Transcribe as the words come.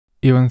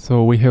Even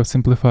though we have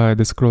simplified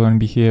the scrolling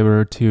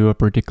behavior to a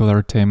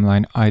particular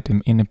timeline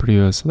item in a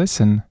previous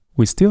lesson,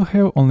 we still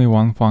have only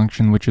one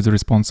function which is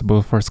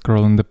responsible for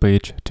scrolling the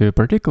page to a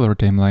particular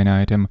timeline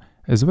item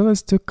as well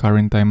as to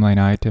current timeline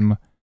item.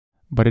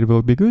 But it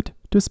will be good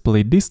to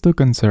split these two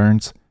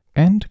concerns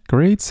and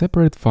create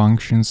separate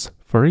functions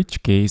for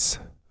each case.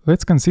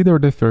 Let's consider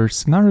the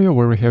first scenario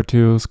where we have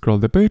to scroll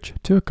the page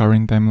to a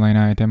current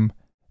timeline item.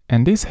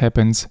 And this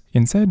happens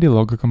inside the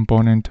logo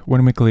component.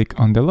 When we click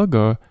on the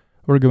logo,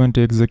 we're going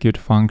to execute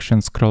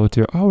function scroll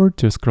to hour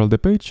to scroll the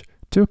page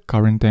to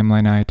current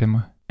timeline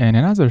item. And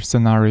another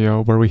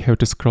scenario where we have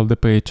to scroll the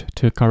page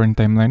to a current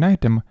timeline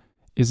item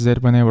is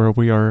that whenever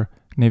we are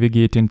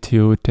navigating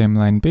to a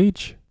timeline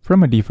page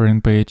from a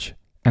different page,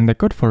 and the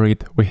code for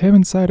it we have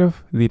inside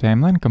of the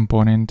timeline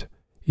component,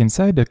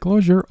 inside the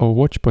closure of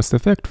watch post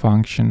effect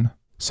function.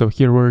 So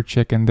here we're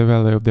checking the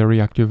value of the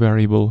reactive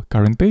variable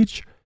current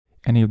page,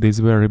 and if this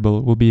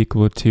variable will be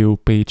equal to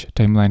page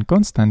timeline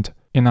constant,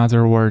 in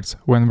other words,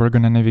 when we're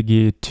gonna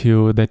navigate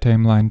to the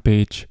timeline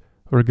page,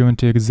 we're going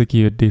to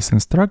execute these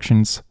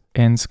instructions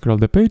and scroll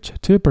the page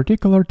to a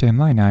particular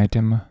timeline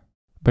item.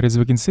 But as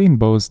we can see in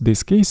both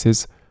these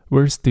cases,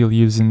 we're still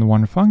using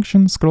one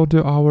function scroll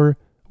to hour,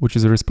 which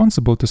is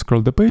responsible to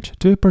scroll the page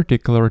to a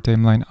particular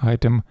timeline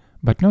item,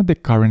 but not the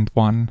current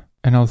one.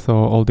 And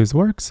although all this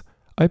works,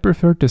 I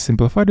prefer to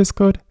simplify this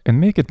code and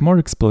make it more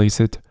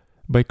explicit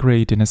by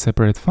creating a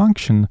separate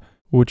function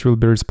which will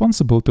be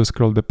responsible to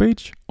scroll the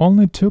page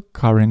only to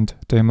current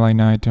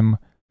timeline item.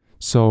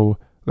 So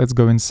let's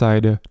go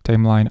inside the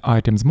timeline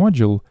items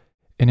module,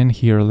 and in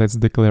here let's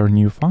declare a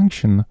new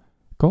function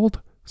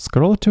called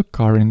scroll to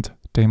current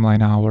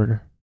timeline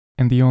hour.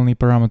 And the only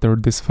parameter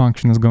this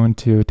function is going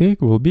to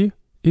take will be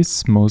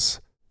isSmooth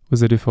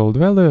with a default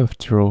value of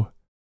true.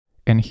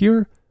 And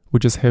here,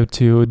 we just have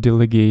to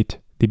delegate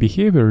the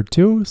behavior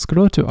to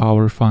scroll to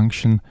hour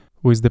function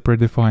with the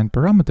predefined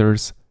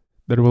parameters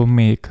that will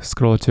make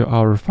scroll to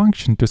hour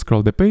function to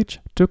scroll the page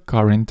to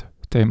current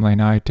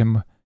timeline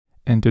item.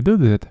 And to do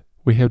that,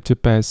 we have to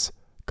pass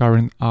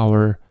current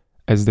hour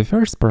as the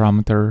first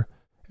parameter.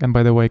 And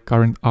by the way,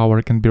 current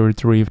hour can be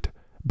retrieved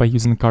by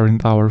using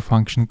current hour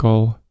function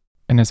call.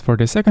 And as for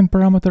the second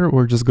parameter,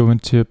 we're just going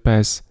to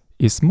pass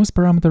isSmooth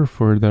parameter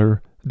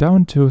further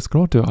down to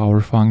scroll to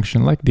hour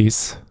function like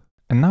this.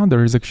 And now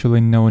there is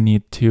actually no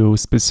need to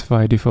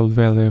specify default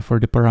value for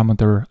the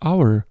parameter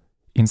hour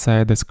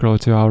inside the scroll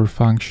to hour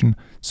function,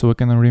 so we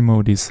can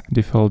remove this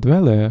default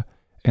value,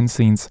 and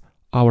since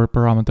our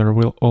parameter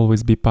will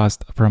always be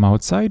passed from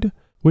outside,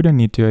 we don't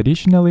need to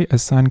additionally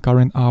assign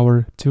current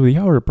hour to the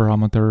hour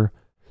parameter,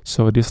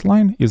 so this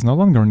line is no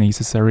longer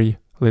necessary.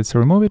 Let's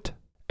remove it.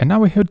 And now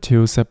we have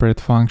two separate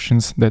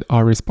functions that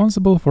are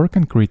responsible for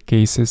concrete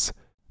cases.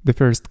 The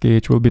first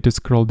case will be to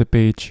scroll the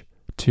page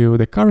to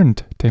the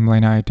current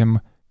timeline item,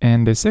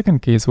 and the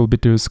second case will be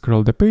to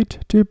scroll the page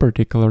to a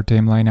particular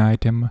timeline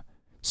item.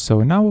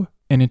 So now,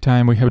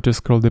 anytime we have to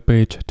scroll the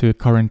page to a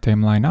current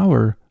timeline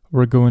hour,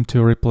 we're going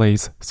to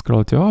replace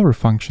scroll to hour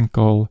function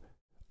call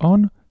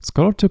on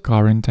scroll to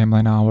current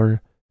timeline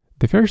hour.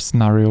 The first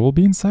scenario will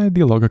be inside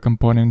the logo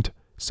component,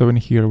 so in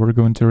here we're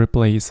going to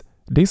replace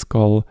this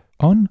call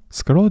on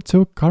scroll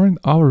to current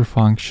hour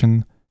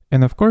function.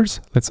 And of course,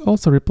 let's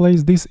also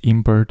replace this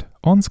import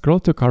on scroll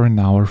to current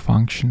hour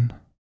function.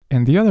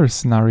 And the other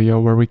scenario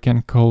where we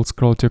can call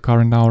scroll to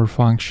current hour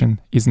function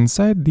is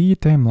inside the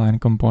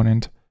timeline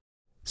component.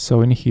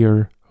 So in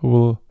here,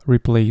 we'll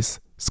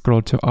replace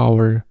scroll to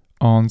hour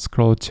on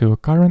scroll to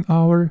current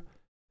hour.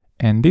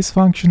 And this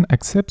function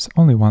accepts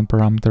only one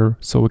parameter,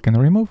 so we can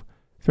remove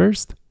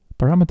first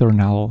parameter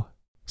null.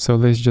 So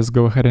let's just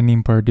go ahead and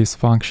import this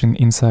function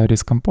inside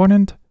this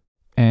component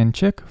and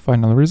check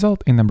final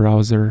result in the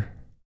browser.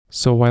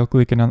 So while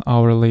clicking on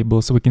our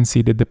labels, we can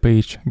see that the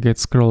page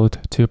gets scrolled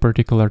to a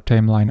particular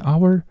timeline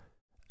hour,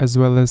 as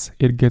well as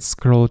it gets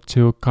scrolled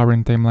to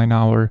current timeline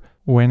hour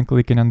when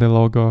clicking on the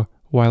logo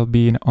while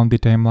being on the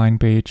timeline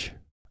page.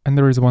 And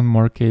there is one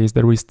more case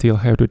that we still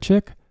have to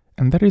check,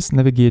 and that is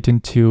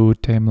navigating to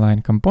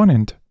timeline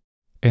component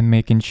and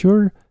making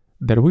sure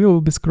that we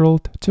will be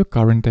scrolled to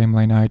current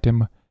timeline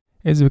item.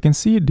 As you can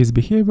see, this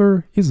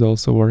behavior is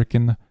also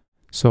working.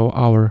 So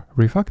our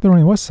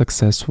refactoring was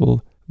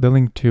successful. The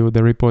link to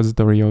the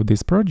repository of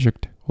this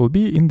project will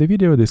be in the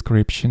video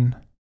description.